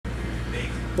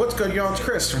What's good, y'all? It's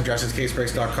Chris from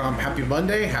JusticeCaseBreaks.com. Happy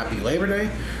Monday, happy Labor Day.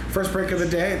 First break of the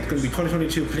day, it's going to be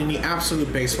 2022 Panini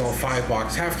Absolute Baseball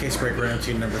 5-box, half case break round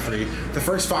team number 3. The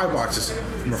first 5 boxes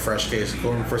from a fresh case,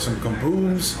 going for some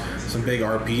kabooms, some big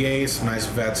RPAs, some nice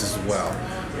vets as well.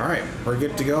 Alright, we're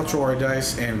good to go. Throw our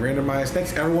dice and randomize.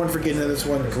 Thanks everyone for getting into this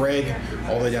one. Greg,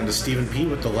 all the way down to Stephen P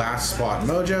with the last spot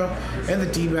mojo, and the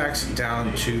D-backs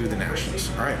down to the Nationals.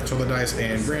 Alright, throw the dice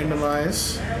and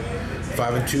randomize.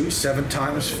 5 and 2, 7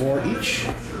 times for each.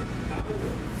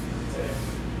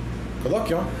 Good luck,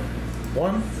 y'all.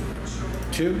 1,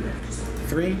 2,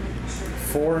 3,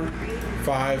 4,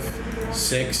 5,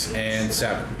 6, and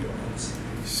 7.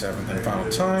 7th and final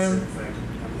time.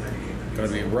 Going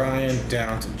to be Ryan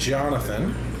down to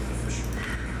Jonathan.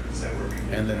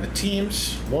 And then the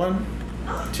teams. 1,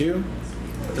 2,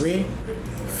 3,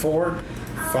 4,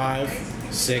 5,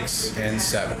 6, and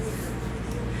 7.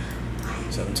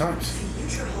 7 times.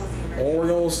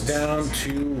 Orioles down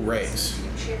to Rays.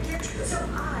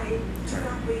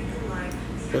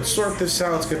 Let's sort this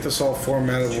out. Let's get this all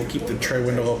formatted. We'll keep the trade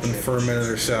window open for a minute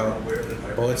or so.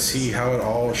 But let's see how it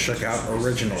all shook out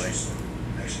originally.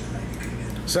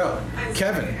 So,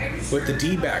 Kevin with the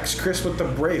D-backs, Chris with the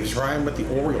Braves, Ryan with the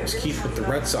Orioles, Keith with the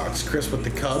Red Sox, Chris with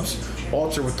the Cubs,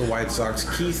 Walter with the White Sox,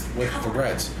 Keith with the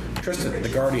Reds, Tristan with the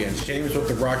Guardians, James with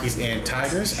the Rockies and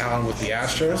Tigers, Alan with the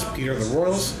Astros, Peter the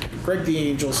Royals, Greg the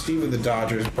Angels, Steve with the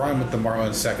Dodgers, Brian with the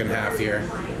Marlins second half here,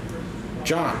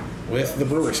 John with the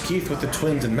Brewers, Keith with the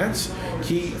Twins and Mets,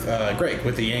 Greg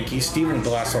with the Yankees, Steven with the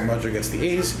last one mojo against the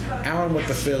A's, Alan with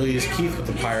the Phillies, Keith with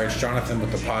the Pirates, Jonathan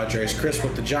with the Padres, Chris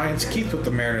with the Giants, Keith with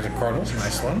the Mariners and Cardinals,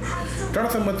 nice one,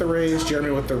 Jonathan with the Rays,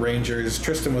 Jeremy with the Rangers,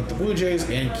 Tristan with the Blue Jays,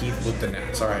 and Keith with the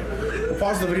Nats. Alright, we'll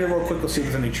pause the video real quick, we'll see if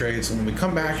there's any trades, and when we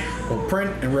come back, we'll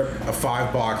print and rip a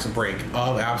 5-box break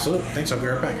of Absolute. Thanks, I'll be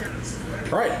right back.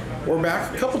 Alright, we're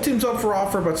back. A couple teams up for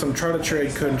offer, but some try to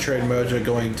trade, couldn't trade mojo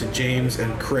going to James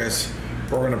and Chris.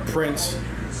 We're going to print,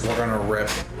 we're going to rip.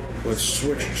 Let's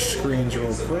switch screens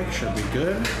real quick, should be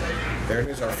good. There it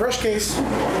is, our fresh case.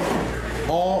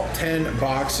 All 10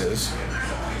 boxes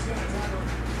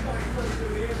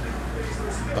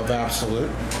of Absolute.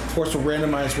 Of course, we'll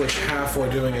randomize which half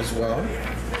we're doing as well.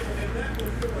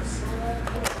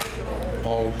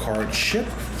 All cards ship.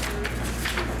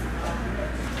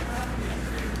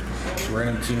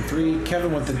 Random team 3,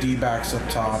 Kevin with the D-backs up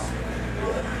top,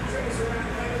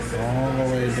 all the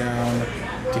way down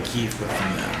to Keith with the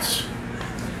Nets.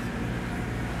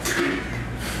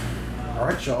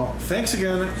 Alright, y'all, thanks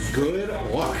again, good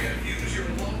luck.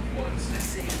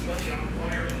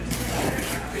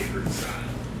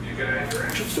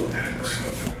 Let's do it.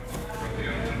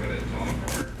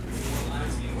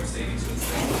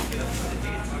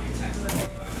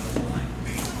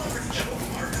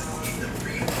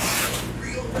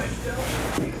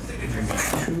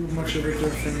 Too much of a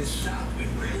difference. I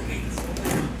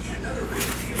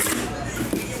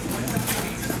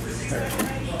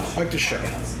like to show.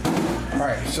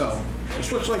 Alright, so we'll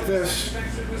switch like this.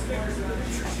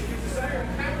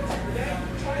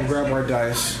 We'll grab our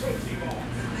dice.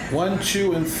 1,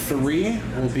 2, and 3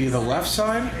 will be the left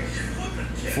side.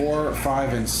 4,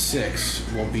 5, and 6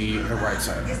 will be the right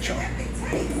side of the chart.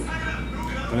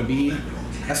 Gonna be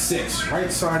a 6.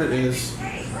 Right side it is.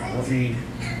 Let me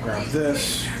grab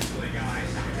this.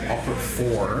 I'll put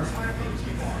 4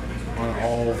 on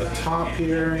all the top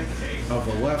here of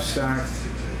the left stack.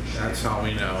 That's how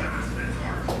we know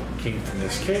came from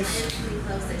this case.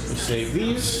 We'll save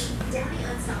these.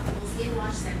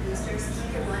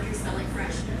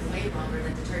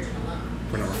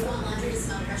 For number 4.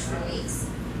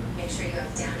 Make sure you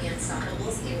have Downy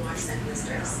Unstoppables in Wash Set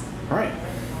Boosters. Alright.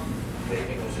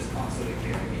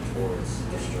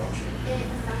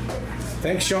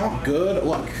 Thanks, y'all. Good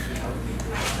luck.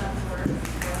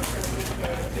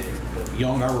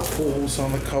 Young Ira Pools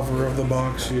on the cover of the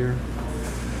box here.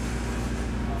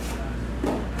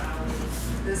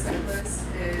 This necklace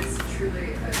is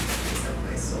truly a piece of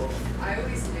my soul. I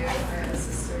always knew I had a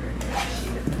sister and she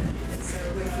didn't. And so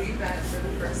when we met for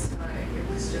the first time, it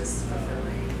was just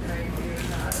fulfilling. And I knew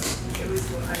that it was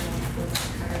what I wanted for my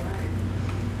entire life.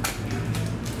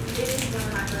 It is one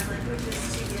of my love languages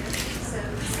to give. So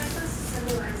this necklace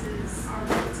symbolizes our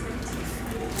love to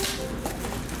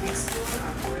explore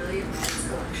our brilliant women's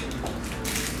collection.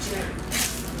 Jen,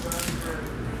 love her.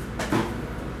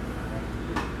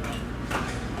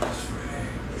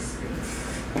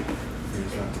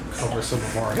 Cover some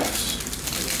of our hits.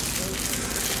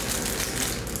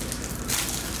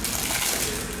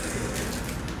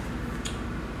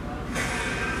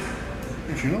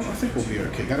 You know, I think we'll be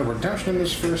okay. Got a redemption in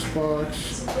this first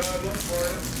box.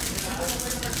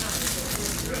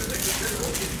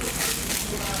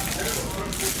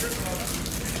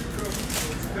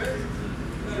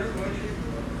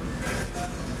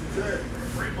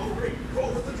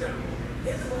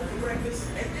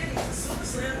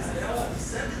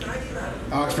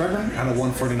 Alex Bregman out of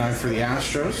 149 for the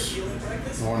Astros.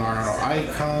 One Arnold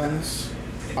Icons.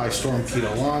 By Storm Pete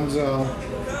Alonso.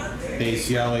 Base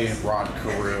Yelly, Rod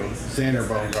Carew, Xander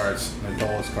Bogaerts, and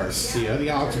Adolis Garcia. The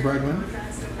Alex Bregman.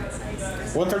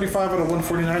 135 out of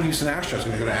 149 Houston Astros.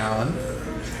 Going to go to Allen.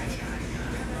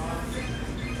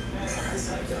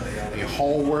 The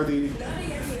Hallworthy.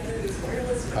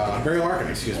 Barry Larkin,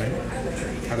 excuse me.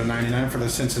 Out of 99 for the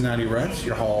Cincinnati Reds.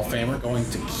 Your Hall of Famer going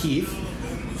to Keith.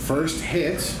 First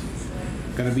hit.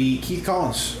 Going to be Keith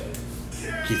Collins.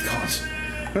 Keith Collins.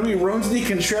 Going to be Roansy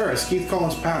Contreras. Keith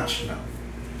Collins patch. No.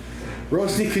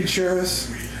 Roansy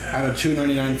Contreras out of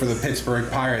 299 for the Pittsburgh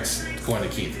Pirates. Going to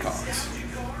Keith Collins.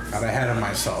 Got ahead of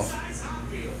myself.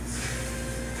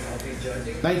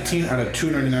 19 out of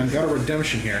 299. Got a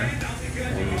redemption here.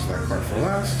 We'll use that card for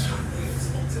last.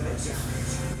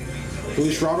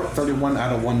 Luis Robert, 31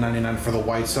 out of 199 for the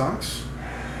White Sox.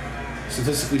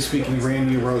 Statistically speaking,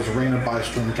 Randy Rose, Reina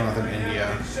Bystrom, Jonathan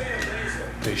India,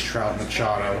 Base Trout,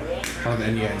 Machado, Jonathan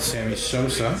India, and Sammy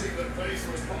Sosa.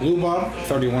 Blue Bob,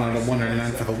 31 out of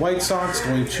 199 for the White Sox,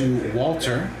 going to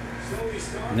Walter.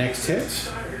 Next hit.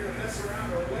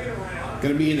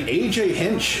 Going to be an AJ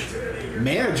Hinch,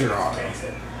 manager auto.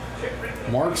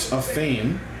 Marks of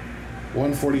Fame.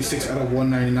 146 out of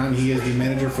 199. He is the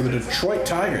manager for the Detroit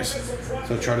Tigers.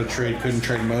 So try to trade, couldn't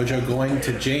trade Mojo. Going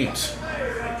to James.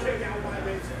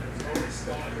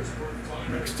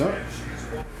 Next up,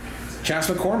 Chas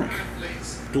McCormick.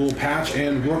 Dual patch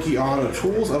and rookie auto.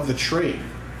 Tools of the trade.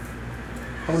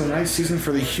 Having a nice season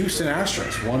for the Houston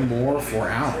Astros. One more for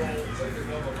Allen.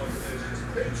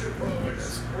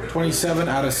 27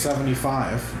 out of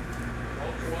 75.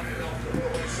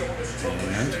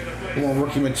 And more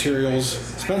rookie materials.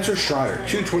 Spencer Strider,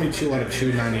 222 out of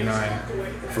 299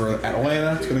 for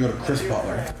Atlanta. It's going to go to Chris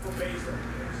Butler.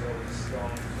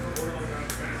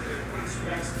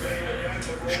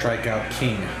 Strikeout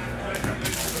King.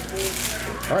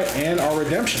 All right, and our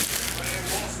redemption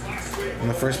in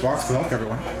the first box. Good luck,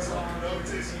 everyone.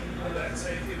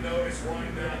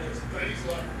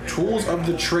 Tools of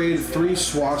the trade, 3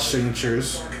 swatch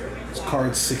signatures. It's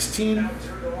card 16.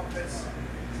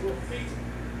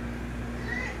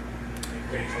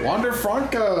 Wander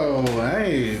Franco,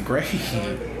 hey, great.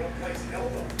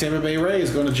 Tampa Bay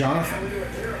Rays going to Jonathan.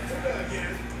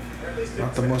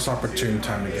 Not the most opportune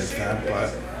time to get that,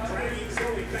 but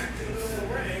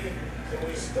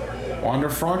Wander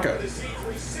Franco.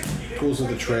 Tools of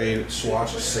the trade,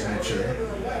 swatch signature.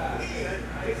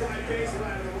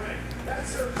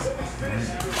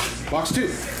 Box 2.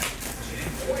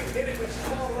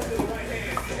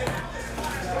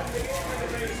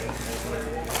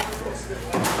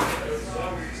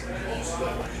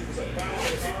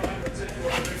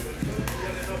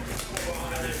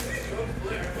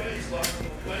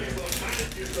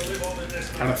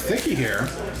 Kind of thicky here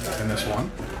in this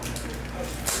one.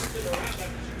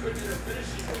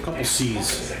 A couple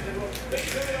C's.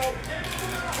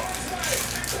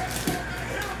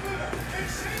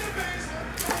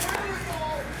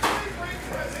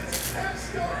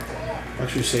 I'll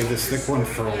actually save this thick one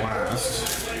for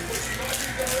last.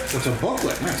 It's a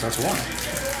booklet. Nice, that's one.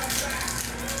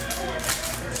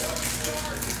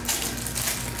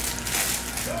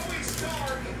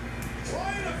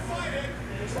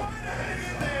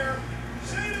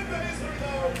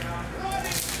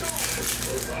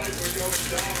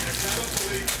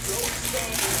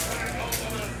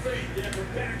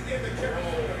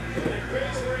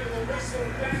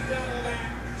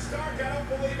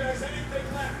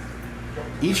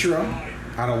 Ichiro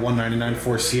out of 199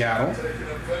 for Seattle.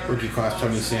 Rookie class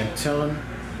Tony Santillan.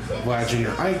 Vlad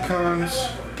Jr. Icons.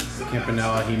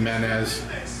 Campanella, Jimenez,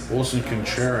 Wilson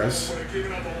Contreras.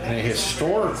 And a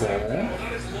historical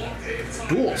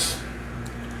duels.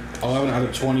 11 out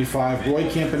of 25. Roy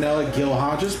Campanella, Gil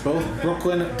Hodges, both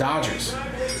Brooklyn Dodgers.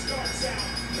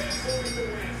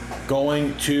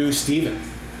 Going to Steven.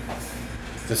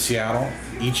 To Seattle,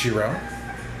 Ichiro.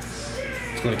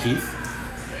 Let's go to Keith.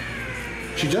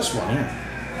 She just won,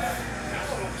 yeah.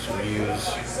 So we use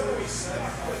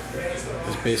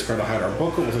this base card to hide our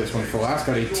booklet. We'll take this one for last.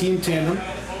 Got a team tandem,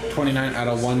 29 out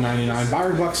of 199.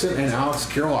 Byron Buxton and Alex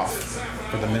Kirilloff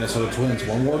for the Minnesota Twins.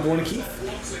 One more going to Keith.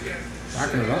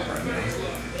 Rocking it up right now.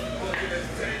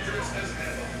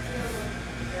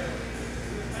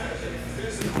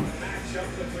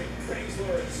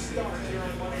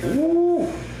 Ooh!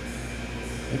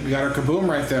 We got our kaboom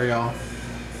right there, y'all.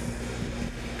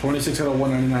 26 out of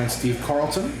 199, Steve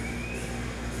Carlton.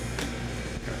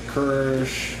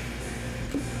 Kirsch.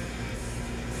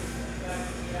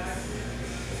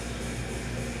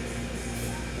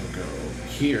 We'll go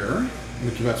here.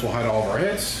 Mickey Betts will hide all of our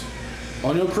hits.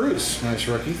 O'Neal Cruz, nice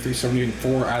rookie.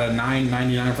 374 out of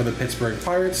 999 for the Pittsburgh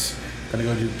Pirates. Gonna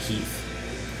go to Keith.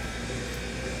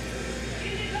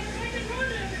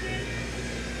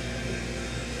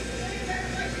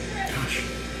 Gosh.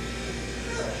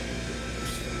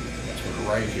 Let's put it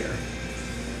right here.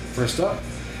 First up.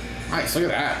 Nice, look at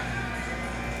that.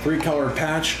 3-color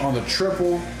patch on the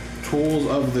triple. Tools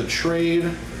of the trade.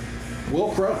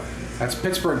 Will Crow. That's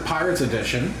Pittsburgh Pirates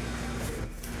edition.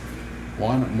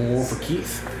 One more for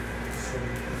Keith.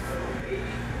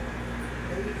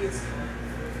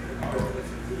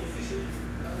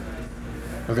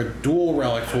 Another dual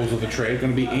relic tools of the trade.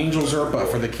 Going to be Angel Zerpa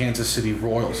for the Kansas City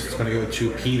Royals. It's going to go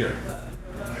to Peter.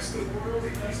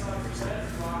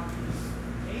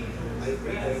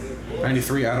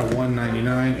 $93 out of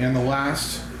 199. And the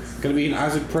last, going to be an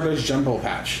Isaac Perez jumbo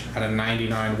patch out of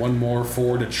 99. One more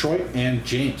for Detroit and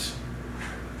James.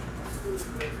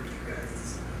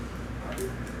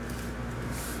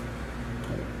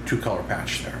 Two-color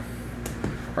patch there.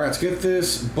 All right, let's get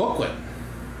this booklet.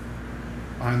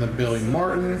 Behind the Billy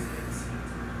Martin.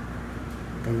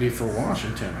 Going to be for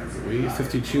Washington, I believe.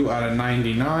 52 out of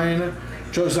 99.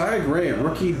 Josiah Gray,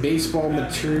 rookie baseball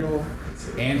material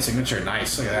and signature.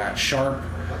 Nice, look at that. Sharp,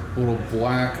 little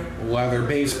black leather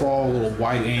baseball, a little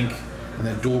white ink, and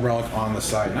then dual relic on the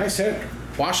side. Nice hit.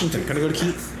 Washington, going to go to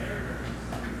Keith.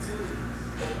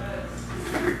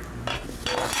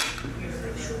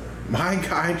 My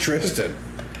guy, Tristan.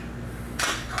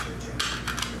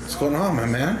 What's going on, my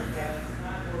man?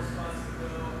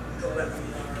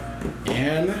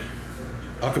 And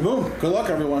kaboom. Good luck,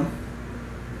 everyone.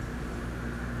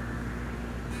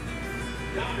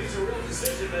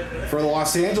 For the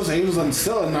Los Angeles Angels, and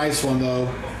still a nice one,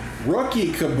 though.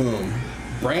 Rookie kaboom.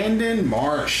 Brandon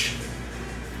Marsh.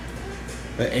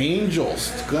 The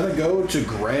Angels. It's going to go to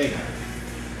Greg.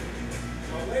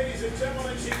 Ladies and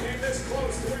gentlemen, she came this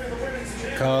close to winning the women's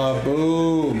championship.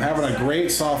 Kaboom. Having a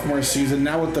great sophomore season.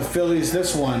 Now with the Phillies,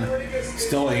 this one,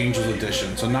 still Angels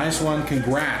edition. So nice one.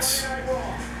 Congrats.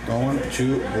 Going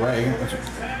to Greg.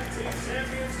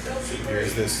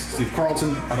 Here's this Steve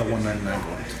Carlton out of 199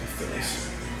 going to the Phillies.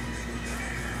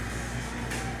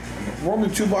 We're only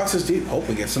 2 boxes deep. Hope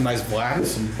we get some nice black,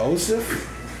 some Bosif.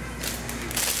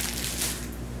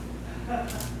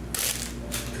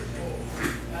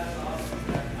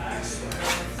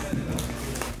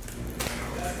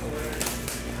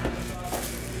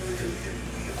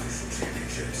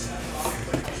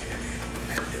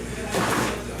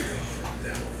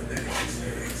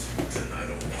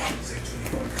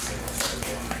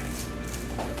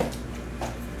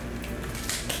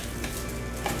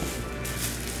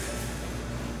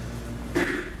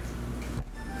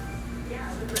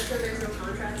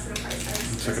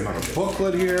 Check another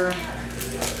booklet here.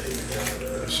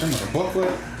 There's another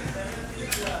booklet.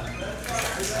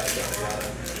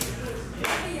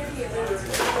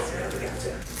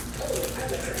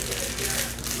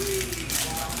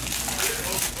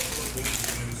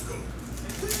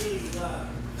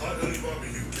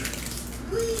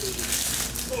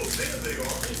 Oh, there they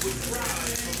are. With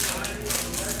fries.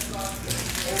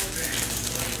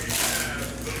 We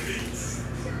have the meat.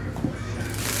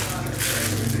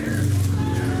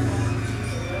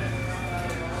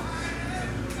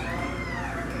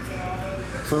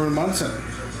 Thurman Munson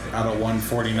out of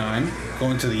 149.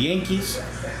 Going to the Yankees.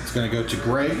 It's going to go to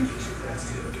Greg.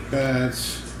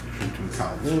 That's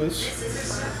Kyle Lewis.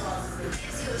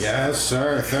 Yes,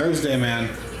 sir. Thursday, man.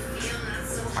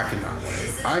 I cannot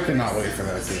wait. I cannot wait for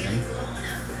that game.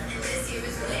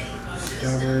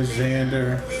 Dover,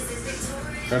 Xander.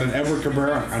 Got an Edward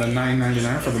Cabrera out of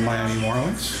 $9.99 for the Miami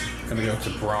Marlins. Going to go to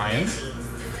Brian.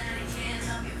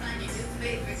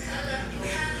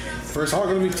 First haul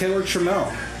going to be Taylor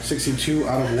Trammell, 62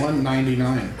 out of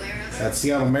 199. That's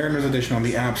Seattle Mariners edition on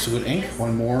the Absolute Ink.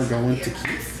 One more going to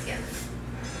Keith.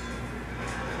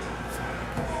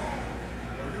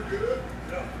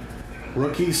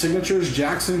 Rookie signatures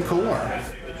Jackson Kolar.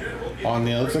 On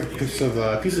the, looks like a piece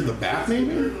of the bat,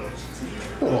 maybe?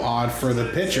 A little odd for the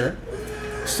pitcher.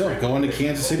 Still going to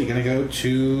Kansas City. Going to go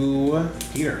to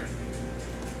Peter.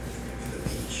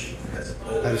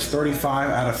 That is 35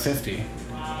 out of 50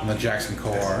 on the Jackson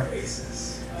Kolar.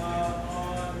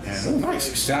 And oh, nice.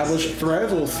 Established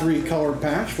threads, a little 3-color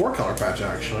patch, 4-color patch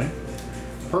actually.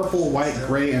 Purple, white,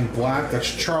 gray, and black. That's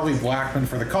Charlie Blackmon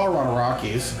for the Colorado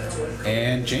Rockies.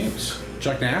 And James,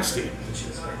 Chuck Nasty.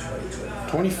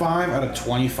 25 out of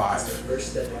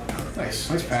 25.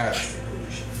 Nice patch.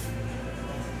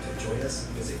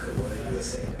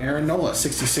 Aaron Nola,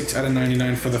 66 out of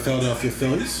 99 for the Philadelphia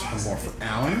Phillies. One more for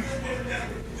Allen.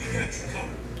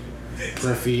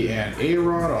 Griffey and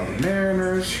A-Rod on the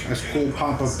Mariners. That's cool.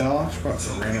 Papa Bell. Just about to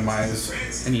randomize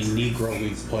any Negro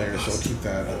League players, so I'll keep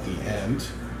that at the end.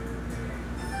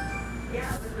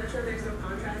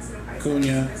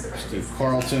 Cunha, Steve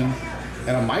Carlton,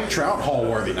 and a Mike Trout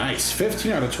Hall-worthy. Nice.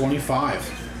 15 out of 25.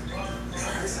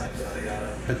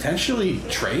 Potentially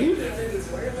trade?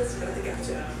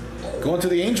 Going to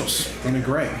the Angels. Going to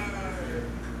Gray.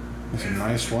 That's a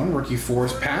nice one. Rookie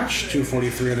Force patch.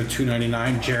 243 out of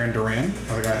 299. Jarren Duran.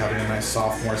 Another guy having a nice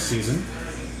sophomore season.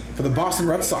 For the Boston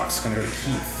Red Sox, going to go to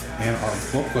Keith. And our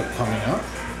booklet coming up.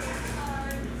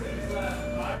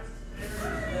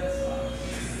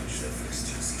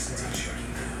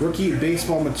 Rookie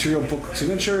baseball material book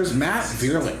signatures. Matt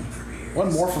Vierling.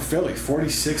 One more for Philly.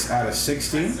 46 out of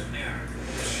 60.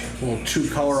 A little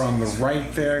two-color on the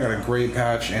right there. Got a gray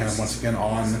patch, and once again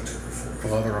on the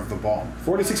leather of the ball.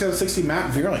 46 out of 60,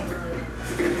 Matt Vierling.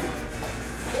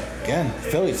 Again,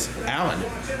 Phillies, Allen.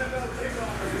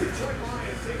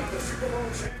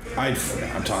 I'm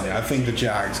telling you, I think the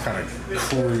Jags kind of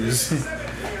cruise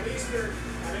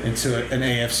into an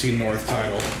AFC North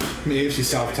title, AFC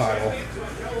South title.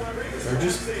 They're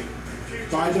just,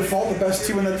 by default, the best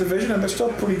team in that division, and they're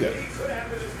still pretty good.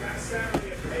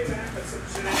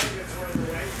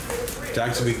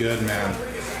 Jags will be good, man.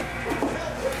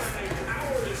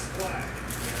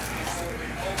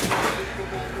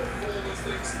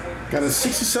 Got a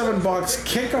 $67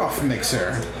 kickoff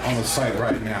mixer on the site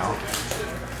right now.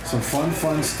 Some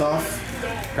fun stuff.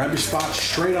 Grab your spot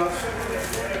straight up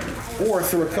or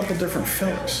through a couple different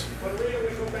fillers.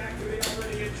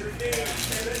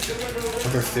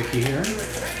 Another thickie here.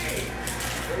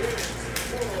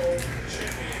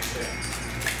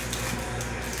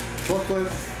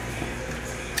 Booklet.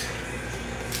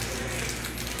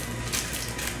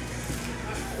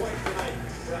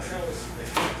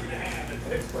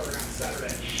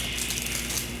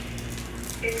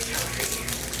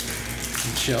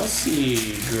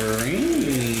 Chelsea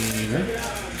Green.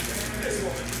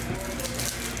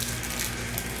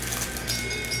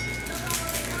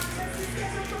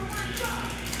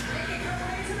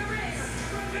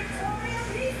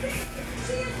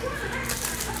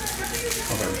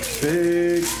 Another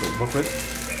big booklet.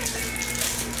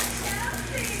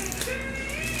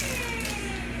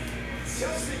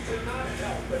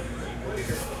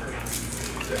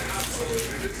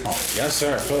 Oh, yes,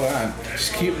 sir. Fill that.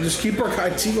 Just keep our guy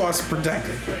T-Loss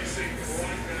protected.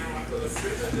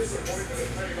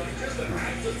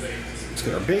 Let's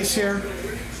get our base here.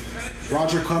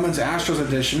 Roger Clemens, Astros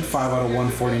edition, 5 out of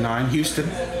 149. Houston.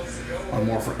 One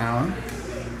more for Allen.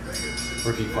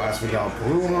 Rookie class, Miguel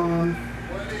Peruan.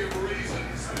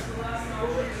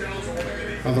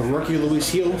 Another rookie, Luis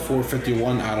Hill,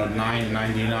 451 out of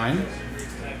 999.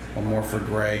 One more for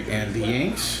Gray and the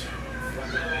Yanks.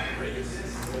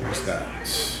 What's that?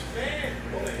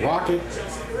 Rocket.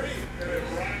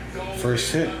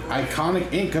 First hit.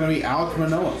 Iconic ink going to be Alek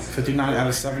Manoah. 59 out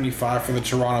of 75 for the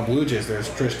Toronto Blue Jays. There's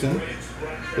Tristan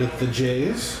with the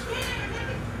Jays.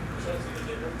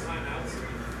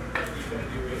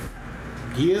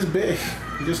 He is big.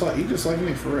 He just like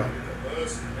me for real.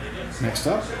 Next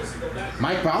up,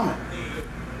 Mike Baumann.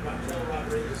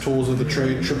 Tools of the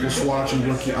trade, triple swatch and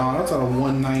rookie autos out of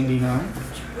 199.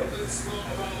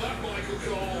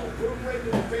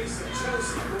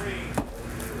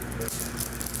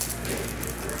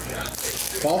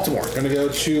 Baltimore, going to go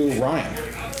to Ryan.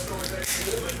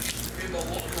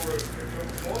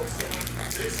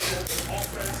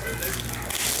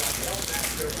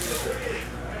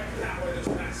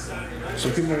 So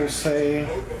people will say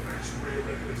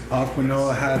Alek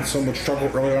Manoah had so much trouble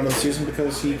earlier on in the season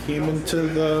because he came into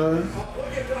the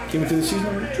season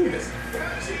over 2 bit.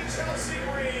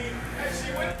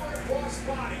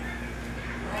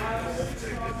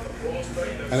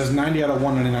 That is 90 out of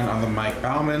 199 on the Mike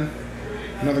Baumann.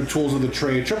 Another tools of the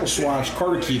trade, triple swatch,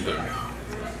 Carter Keeper.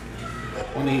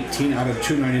 118 out of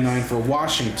 299 for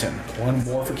Washington. One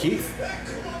more for Keith.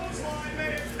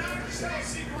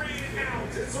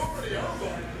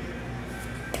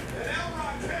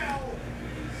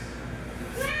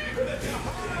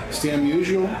 Stan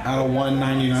Musial out of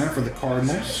 199 for the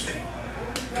Cardinals.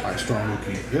 By strong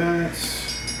rookie vets.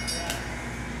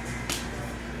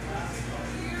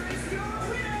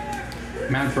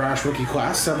 Matt Brash rookie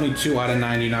class, 72 out of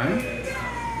 99.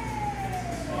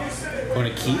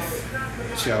 Going to Keith,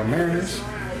 Seattle Mariners.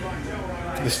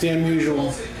 The Stan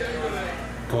Musial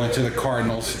going to the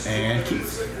Cardinals and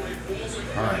Keith.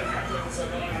 All right,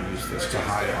 use this to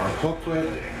hide our booklet.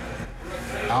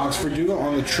 Alex Verdugo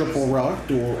on the triple relic,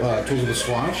 dual tools of the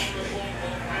swatch.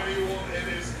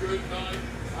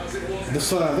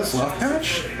 This left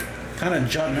patch, kind of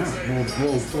jutting out, a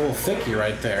little thicky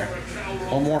right there.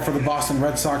 One more for the Boston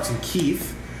Red Sox and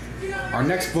Keith. Our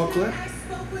next booklet,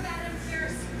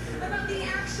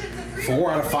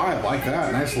 4 out of 5, like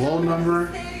that. Nice low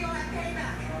number.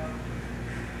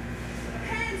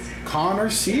 Connor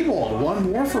Siebold, one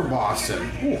more for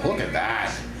Boston. Ooh, look at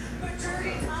that.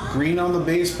 Green on the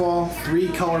baseball,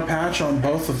 3-color patch on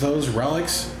both of those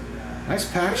relics. Nice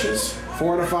patches.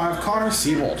 4 out of 5. Connor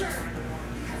Siebold.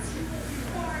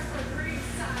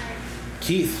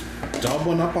 Keith,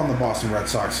 doubling up on the Boston Red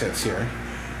Sox hits here.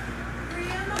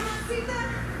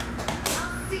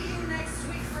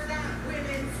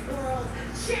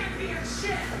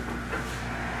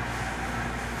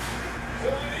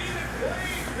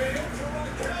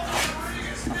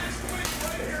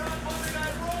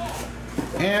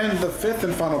 And the 5th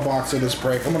and final box of this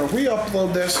break. I'm going to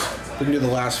re-upload this. We can do the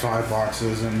last 5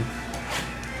 boxes and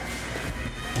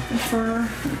looking for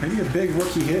maybe a big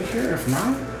rookie hit here. If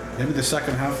not, maybe the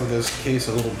second half of this case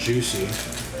a little juicy.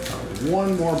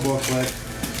 One more booklet.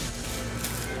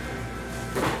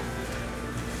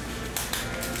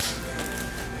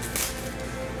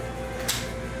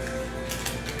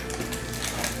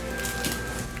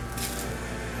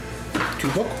 Two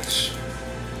booklets.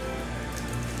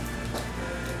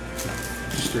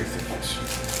 Just 3 things.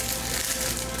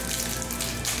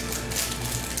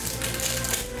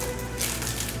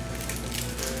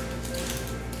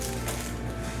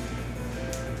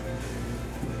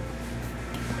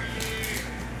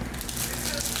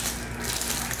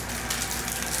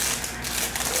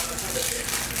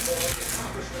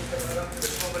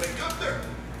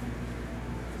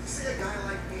 See, a guy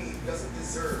like me doesn't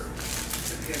deserve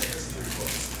to be in the history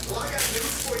books. Well, I got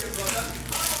news for you, brother.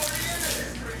 I'm already in the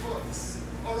history books.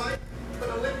 All right? An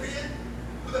Olympian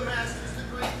with a master's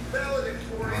degree,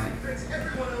 valedictorian, prince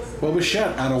everyone else. Boba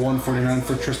Shett out of 149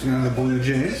 for Tristan and the Blue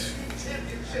Jays.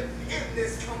 Championship in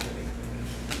this company.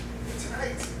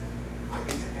 Tonight, I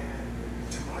get to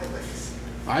add to my legacy.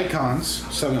 Icons,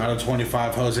 7 out of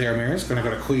 25. Jose Ramirez going to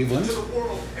go to Cleveland. To the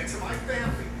world and to my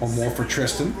family. One more for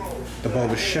Tristan. The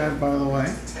Boba Shett, by the way.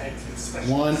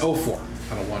 104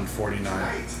 out of 149.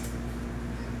 Tonight,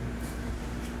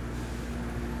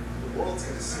 the world's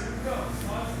gonna see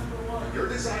your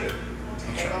desire to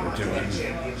head on to that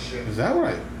championship. Is that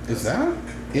right? Is that?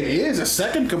 It is a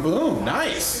second kaboom.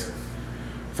 Nice.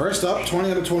 First up,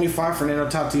 20 out of 25 for Fernando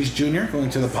Tatis Jr. going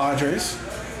to the Padres.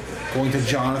 Going to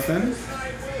Jonathan.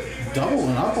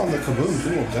 Doubling up on the kaboom.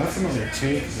 We will definitely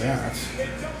take that.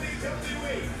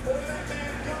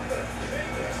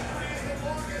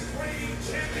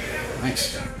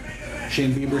 Nice.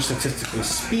 Shane Bieber, statistically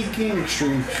speaking,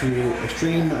 extreme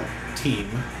team.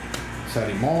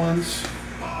 Sadie Mullins.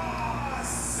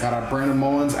 Got a Brandon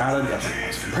Mullins out of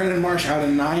Brandon Marsh out of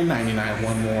 $9.99.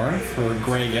 One more for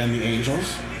Greg and the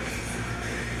Angels.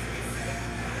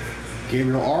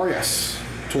 Gabriel Arias,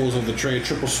 tools of the trade,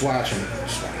 triple swatch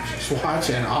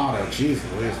and auto. Jeez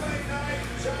Louise.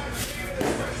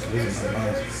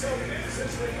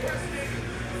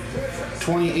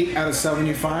 28 out of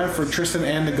 75 for Tristan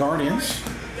and the Guardians.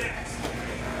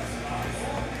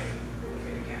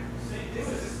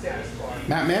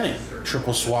 Matt Manning,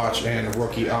 triple swatch and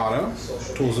rookie auto.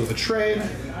 Tools of the trade.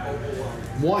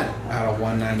 1 out of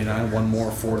 199. One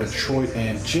more for Detroit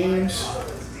and James.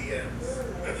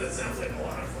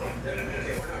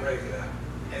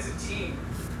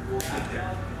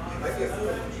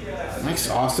 Nice,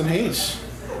 Austin Hayes.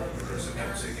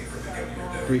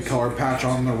 3-color patch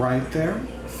on the right there.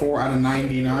 4 out of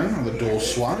 99 on the dual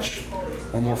swatch.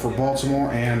 One more for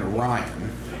Baltimore and Ryan.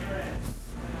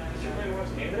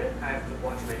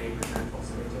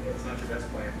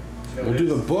 We'll do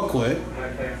the booklet.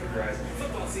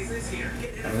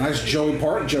 And a nice Joey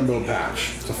Part jumbo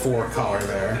patch. It's a 4-color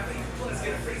there.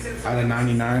 Out of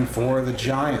 99 for the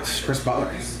Giants. Chris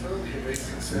Butler.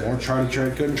 Some more try to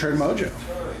trade, couldn't trade mojo.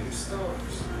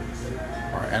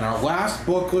 Alright, and our last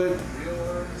booklet,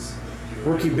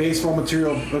 rookie baseball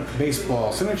material,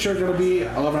 baseball signature, going to be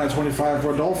 11 out of 25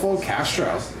 Rodolfo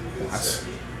Castro. That's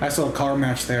nice little color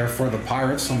match there for the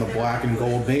Pirates on the black and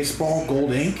gold baseball,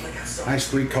 gold ink. Nice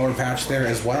 3-color patch there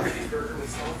as well.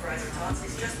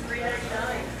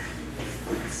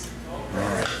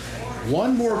 Alright,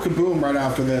 one more kaboom right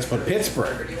after this, but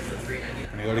Pittsburgh.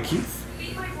 I'm going to go to Keith.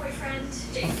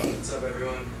 What's up,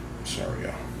 everyone?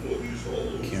 Sorry,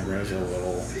 camera's a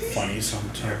little funny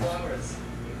sometimes.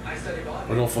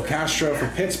 Rodolfo Castro for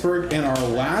Pittsburgh in our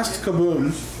last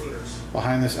kaboom.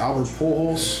 Behind this, Albert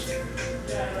Pujols.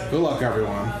 Good luck,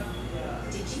 everyone.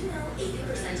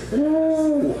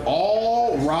 Ooh,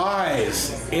 all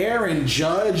rise. Aaron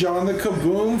Judge on the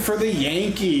kaboom for the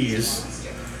Yankees.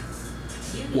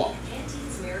 What?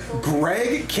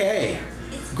 Greg K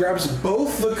grabs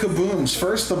both the kabooms.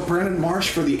 First the Brennan Marsh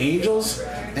for the Angels,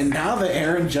 and now the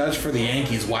Aaron Judge for the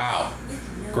Yankees. Wow.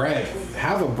 Greg,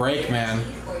 have a break, man.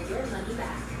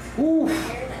 Ooh.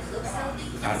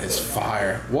 That is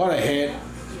fire. What a hit.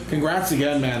 Congrats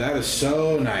again, man. That is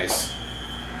so nice.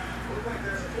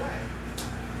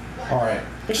 Alright,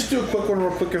 let's just do a quick one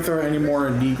real quick if there are any more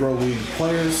Negro League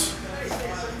players.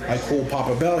 Like cool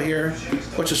Papa Bell here.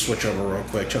 Let's just switch over real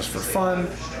quick just for fun.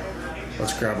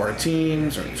 Let's grab our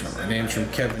teams, or our names from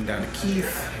Kevin down to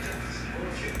Keith.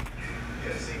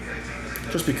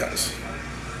 Just because.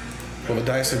 Roll the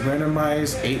dice and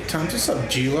randomize 8 times. What's up,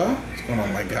 Gila? What's going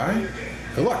on, my guy?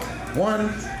 Good luck.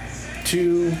 1,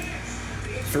 2,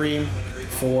 3,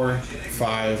 4,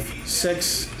 5, 6,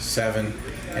 7,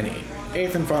 and 8.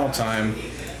 8th and final time.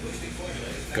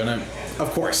 Gonna,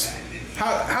 of course.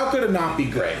 How could it not be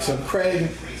Greg? So Craig,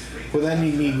 with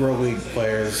any Negro League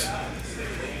players,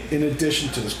 in addition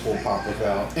to this cool Papa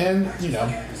Bell, and you know,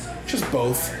 just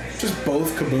both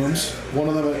kabooms. One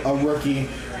of them a rookie,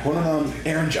 one of them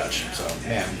Aaron Judge. So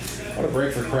man, what a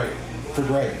break for Greg.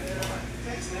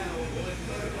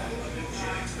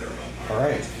 All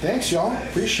right, thanks y'all,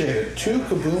 appreciate it. 2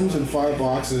 kabooms and 5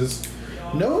 boxes.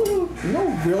 No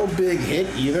real big hit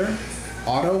either,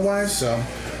 auto wise. So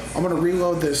I'm gonna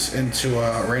reload this into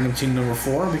random team number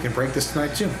 4. We can break this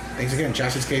tonight too. Thanks again,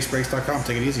 JaspysCaseBreaks.com.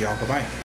 Take it easy, y'all. Bye bye.